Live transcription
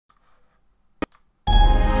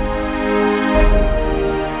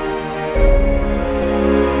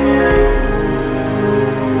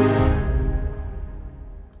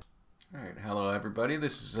everybody.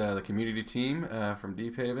 This is the community team from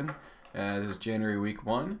Deephaven. This is January week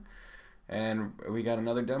 1, and we got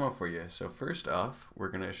another demo for you. So first off, we're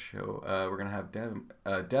gonna have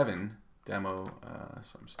Devin demo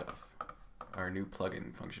some stuff, our new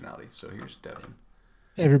plugin functionality. So here's Devin.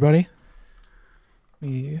 Hey everybody, let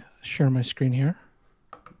me share my screen here.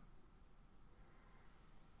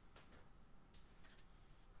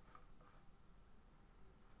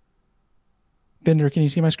 Bender, can you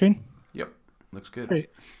see my screen? Yep, looks good. Great.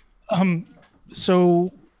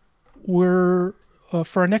 So we're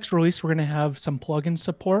for our next release, we're going to have some plugin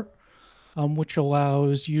support, which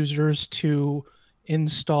allows users to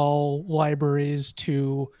install libraries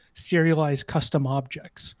to serialize custom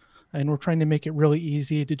objects. And we're trying to make it really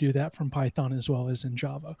easy to do that from Python as well as in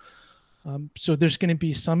Java. So there's going to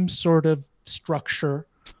be some sort of structure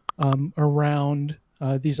around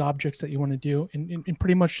these objects that you want to do. And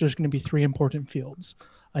pretty much there's going to be 3 important fields: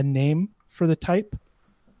 a name for the type,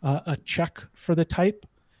 a check for the type,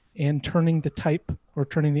 and turning the type or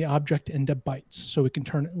turning the object into bytes so we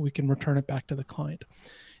can return it back to the client.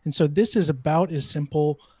 And so this is about as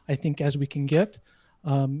simple, I think, as we can get.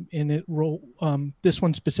 This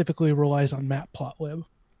one specifically relies on matplotlib.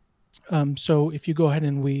 So if you go ahead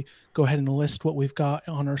and list what we've got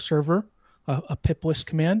on our server, a pip list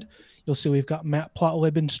command, you'll see we've got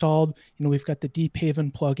matplotlib installed, and we've got the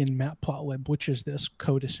Deephaven plugin matplotlib, which is this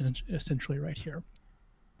code essentially right here.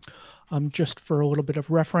 Just for a little bit of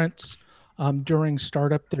reference, during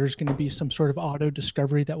startup, there's going to be some sort of auto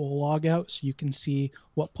discovery that will log out, so you can see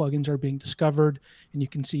what plugins are being discovered, and you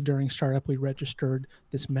can see during startup we registered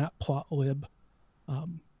this matplotlib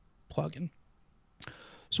plugin.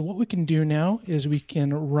 So what we can do now is we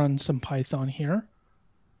can run some Python here.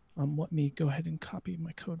 Let me go ahead and copy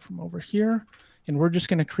my code from over here, and we're just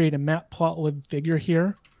going to create a matplotlib figure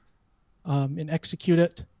here and execute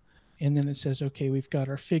it. And then it says, okay, we've got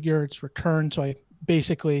our figure, it's returned. So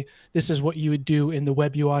basically, this is what you would do in the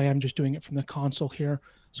web UI. I'm just doing it from the console here.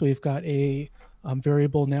 So we've got a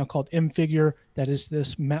variable now called mfigure that is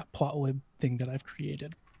this matplotlib thing that I've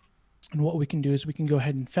created. And what we can do is we can go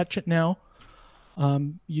ahead and fetch it now.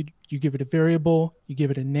 You give it a variable, you give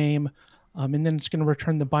it a name, and then it's going to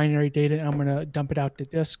return the binary data. And I'm going to dump it out to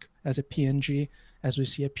disk as a PNG. As we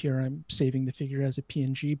see up here, I'm saving the figure as a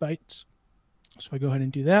PNG bytes. So I go ahead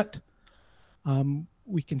and do that.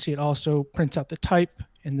 We can see it also prints out the type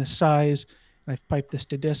and the size. And I've piped this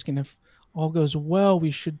to disk, and if all goes well,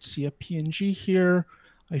 we should see a PNG here.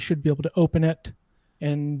 I should be able to open it,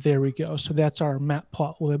 and there we go. So that's our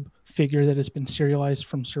matplotlib figure that has been serialized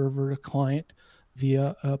from server to client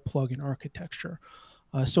via a plugin architecture.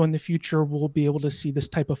 So in the future, we'll be able to see this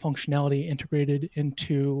type of functionality integrated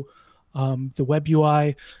into the web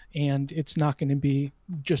UI, and it's not going to be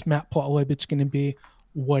just matplotlib. It's going to be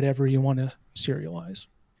whatever you want to serialize.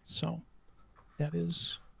 So that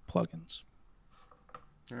is plugins.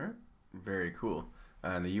 All right, very cool.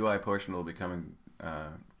 And the UI portion will be coming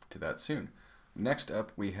to that soon. Next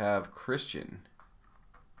up, we have Christian.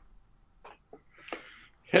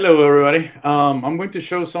 Hello, everybody. I'm going to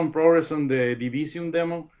show some progress on the Debezium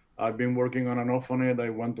demo. I've been working on and off on it. I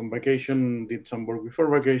went on vacation, did some work before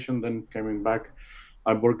vacation, then coming back,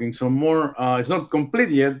 I'm working some more. It's not complete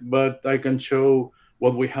yet, but I can show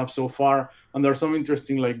what we have so far. And there are some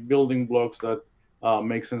interesting building blocks that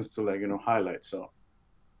make sense to highlight. So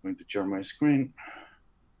I'm going to share my screen.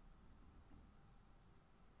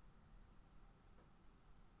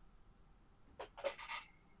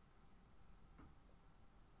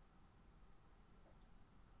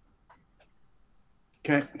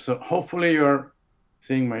 Okay, so hopefully you're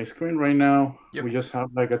seeing my screen right now. Yep. We just have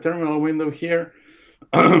a terminal window here.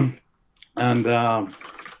 And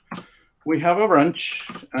we have a branch,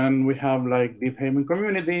 and we have Deephaven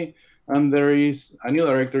community, and there is a new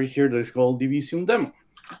directory here that is called Debezium demo.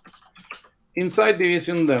 Inside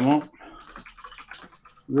Debezium demo,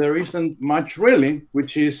 there isn't much really,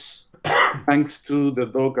 which is thanks to the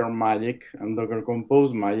Docker magic and Docker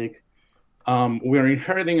Compose magic. We are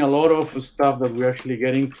inheriting a lot of stuff that we're actually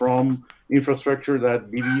getting from infrastructure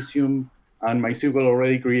that Debezium and MySQL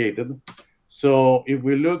already created. So if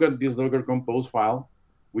we look at this Docker Compose file,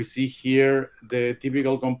 we see here the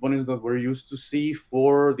typical components that we're used to see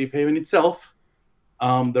for Deephaven itself.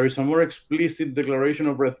 There is a more explicit declaration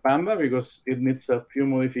of Red Panda because it needs a few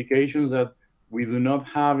modifications that we do not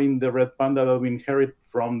have in the Red Panda that we inherit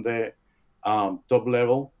from the top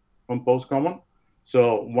level Compose common.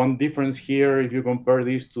 So one difference here, if you compare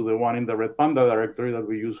this to the one in the Red Panda directory that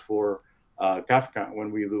we use for Kafka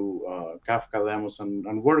when we do Kafka demos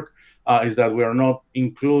and work, is that we are not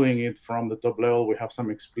including it from the top level. We have some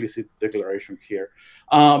explicit declaration here.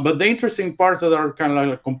 But the interesting parts that are kind of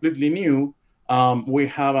like completely new, we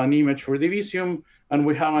have an image for Debezium, and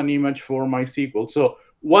we have an image for MySQL. So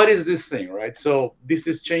what is this thing, right? So this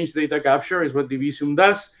is change data capture, is what Debezium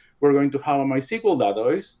does. We're going to have a MySQL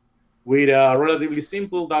database with a relatively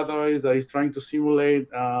simple database that is trying to simulate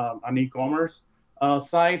an e-commerce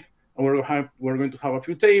site. And we're going to have a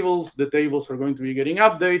few tables. The tables are going to be getting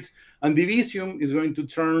updates, and Debezium is going to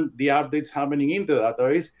turn the updates happening in the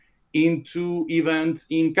database into events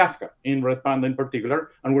in Kafka, in Red Panda in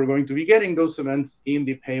particular, and we're going to be getting those events in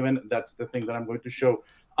Deephaven. That's the thing that I'm going to show.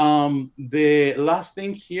 The last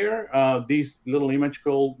thing here, this little image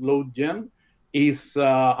called LoadGen, is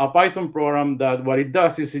a Python program that what it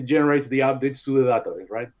does is it generates the updates to the database,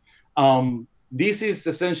 right? This is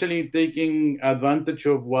essentially taking advantage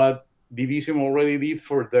of what Debezium already did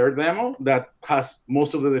for their demo that has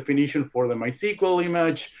most of the definition for the MySQL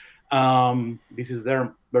image. This is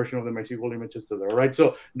their version of the MySQL image, etc. Right?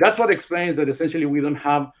 So that's what explains that essentially we don't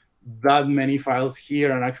have that many files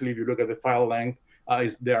here. And actually, if you look at the file length,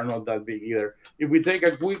 they are not that big either. If we take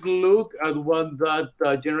a quick look at what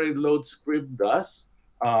that generate load script does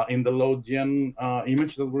in the load gen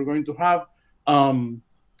image that we're going to have,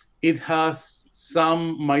 it has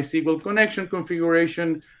some MySQL connection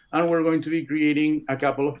configuration, and we're going to be creating a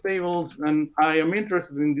couple of tables. And I am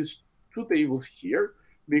interested in these two tables here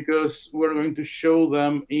because we're going to show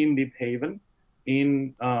them in Deephaven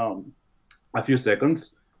in a few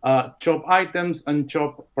seconds. Chop items and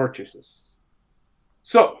chop purchases.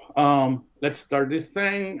 So let's start this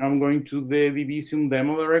thing. I'm going to the Debezium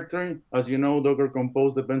demo directory. As you know, Docker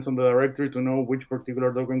Compose depends on the directory to know which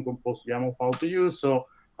particular Docker Compose YAML file to use. So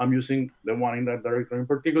I'm using the one in that directory in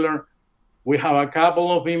particular. We have a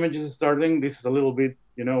couple of images starting. This is a little bit,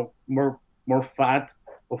 more fat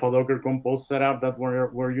of a Docker Compose setup that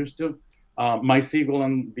we're used to. MySQL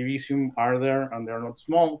and Debezium are there, and they're not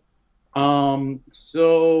small.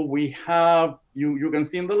 So we have, you can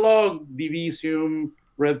see in the log, Debezium,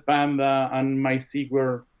 Red Panda, and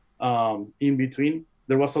MySQL in between.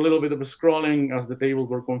 There was a little bit of a scrolling as the tables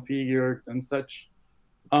were configured and such.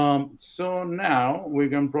 So now we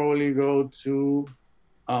can probably go to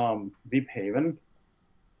Deephaven,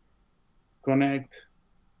 connect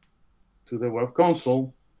to the web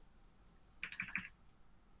console,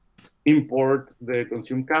 import the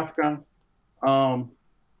consume Kafka,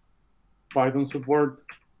 Python support,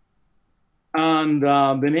 and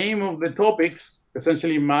the name of the topics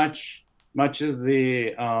essentially matches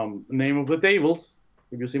the name of the tables.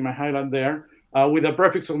 If you see my highlight there, with a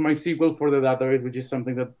prefix of MySQL for the database, which is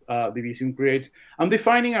something that Debezium creates. I'm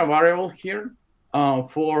defining a variable here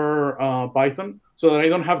for Python so that I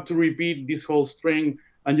don't have to repeat this whole string.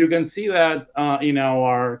 And you can see that in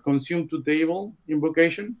our consume to table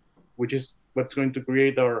invocation, which is what's going to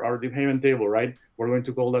create our Deephaven table, right? We're going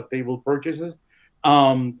to call that table purchases.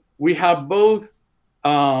 We have both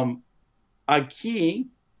a key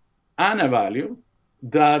and a value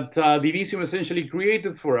that Debezium essentially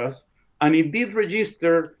created for us, and it did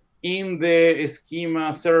register in the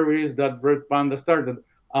schema service that Red Panda started.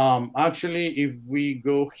 Actually, if we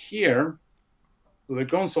go here to the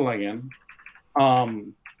console again,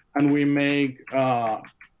 and we make a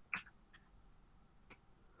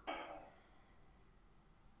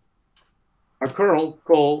curl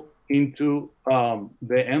call into the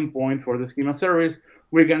endpoint for the schema service,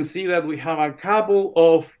 we can see that we have a couple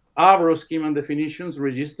of Avro schema definitions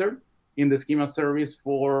registered in the schema service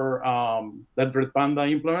for that Red Panda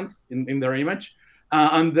implements in their image.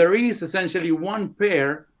 And there is essentially one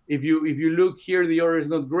pair. If you look here, the order is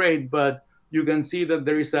not great, but you can see that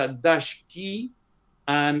there is a dash key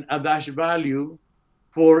and a dash value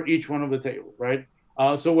for each one of the tables, right?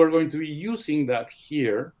 So we're going to be using that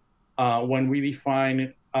here when we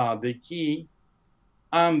define the key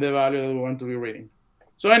and the value that we want to be reading.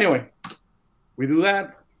 So anyway, we do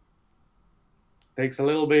that. Takes a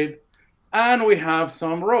little bit. And we have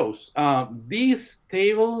some rows. These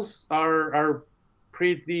tables are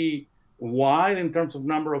pretty wide in terms of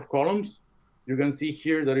number of columns. You can see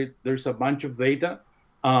here that there's a bunch of data.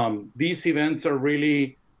 These events are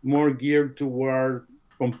really more geared toward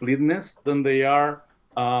completeness than they are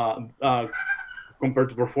compared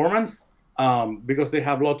to performance, because they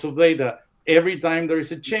have lots of data. Every time there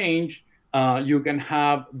is a change, you can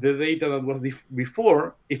have the data that was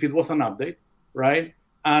before, if it was an update, right?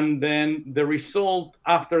 And then the result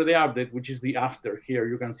after the update, which is the after here.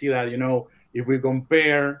 You can see that, if we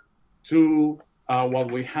compare to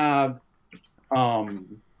what we had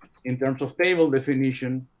in terms of table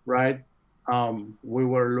definition, right? we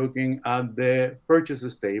were looking at the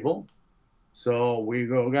purchases table. So we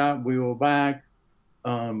go back,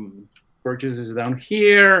 purchases down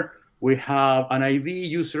here. We have an ID,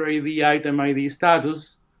 user ID, item ID,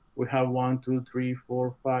 status. We have 1, 2, 3,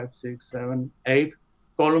 4, 5, 6, 7, 8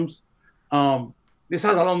 columns. This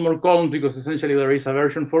has a lot more columns because essentially there is a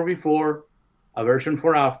version for before, a version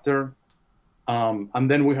for after, and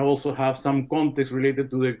then we also have some context related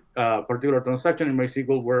to the particular transaction in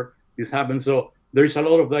MySQL where this happens. So there is a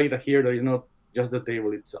lot of data here that is not just the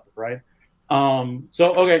table itself, right?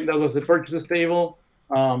 So, okay, that was the purchases table.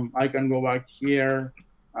 I can go back here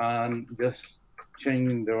and just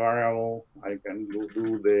change the variable. I can go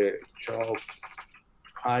do the shop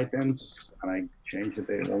items, and I change the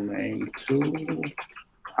table name to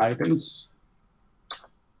items.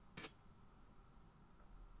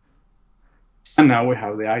 And now we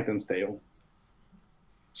have the items table.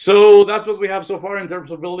 So that's what we have so far in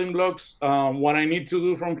terms of building blocks. What I need to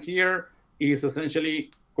do from here is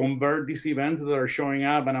essentially convert these events that are showing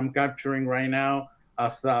up and I'm capturing right now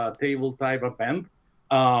as a table type append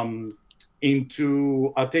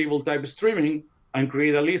into a table type streaming and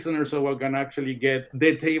create a listener so I can actually get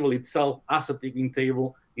the table itself as a ticking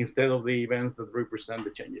table instead of the events that represent the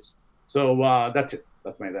changes. So that's it.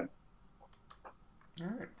 That's my demo. All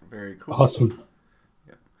right, very cool. Awesome.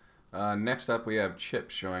 Next up, we have Chip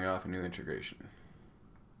showing off a new integration.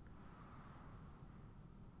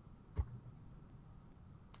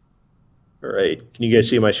 All right. Can you guys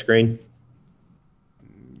see my screen?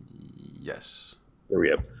 Yes. There we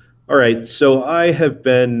go. All right. So I have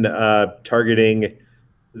been targeting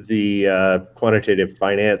the quantitative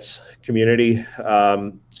finance community.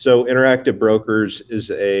 So Interactive Brokers is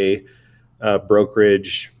a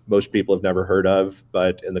brokerage most people have never heard of,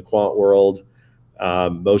 but in the quant world,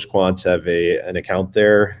 most quants have an account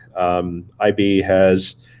there. IB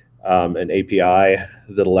has an API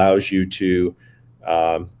that allows you to,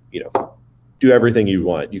 do everything you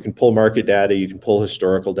want. You can pull market data, you can pull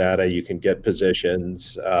historical data, you can get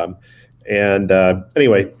positions.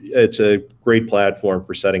 Anyway, it's a great platform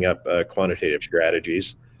for setting up quantitative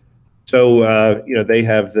strategies. So, they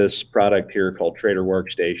have this product here called Trader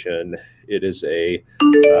Workstation. It is a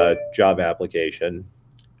job application.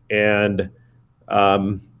 And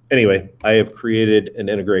anyway, I have created an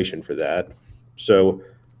integration for that. So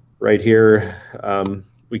right here,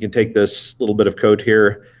 we can take this little bit of code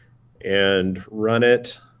here and run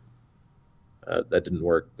it. That didn't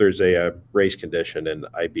work. There's a race condition in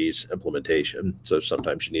IB's implementation, so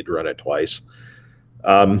sometimes you need to run it twice.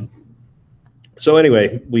 So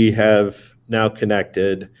anyway, we have now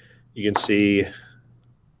connected. You can see,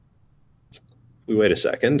 we wait a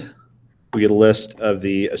second. We get a list of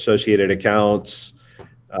the associated accounts.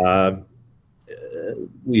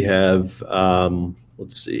 We have,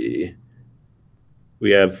 let's see, we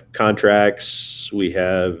have contracts, we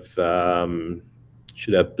have,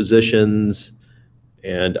 should have positions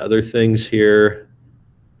and other things here.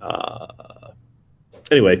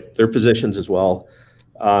 Anyway, there are positions as well.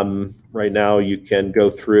 Right now you can go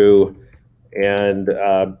through and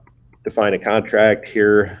define a contract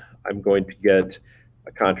here. I'm going to get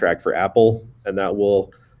a contract for Apple, and that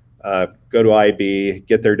will go to IB,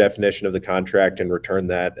 get their definition of the contract, and return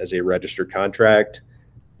that as a registered contract.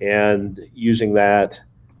 And using that,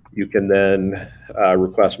 you can then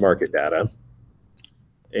request market data.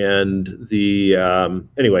 And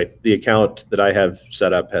anyway, the account that I have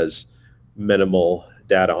set up has minimal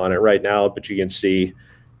data on it right now, but you can see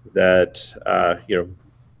that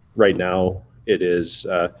right now it is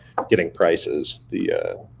getting prices.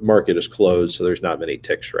 The market is closed, so there's not many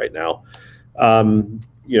ticks right now. I'm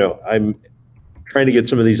trying to get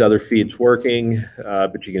some of these other feeds working,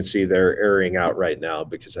 but you can see they're erroring out right now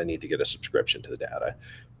because I need to get a subscription to the data.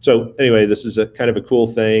 So anyway, this is a kind of a cool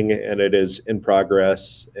thing, and it is in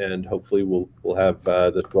progress, and hopefully we'll have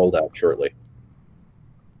this rolled out shortly.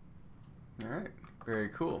 All right, very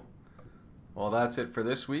cool. Well, that's it for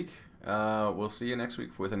this week. We'll see you next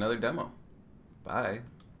week with another demo. Bye.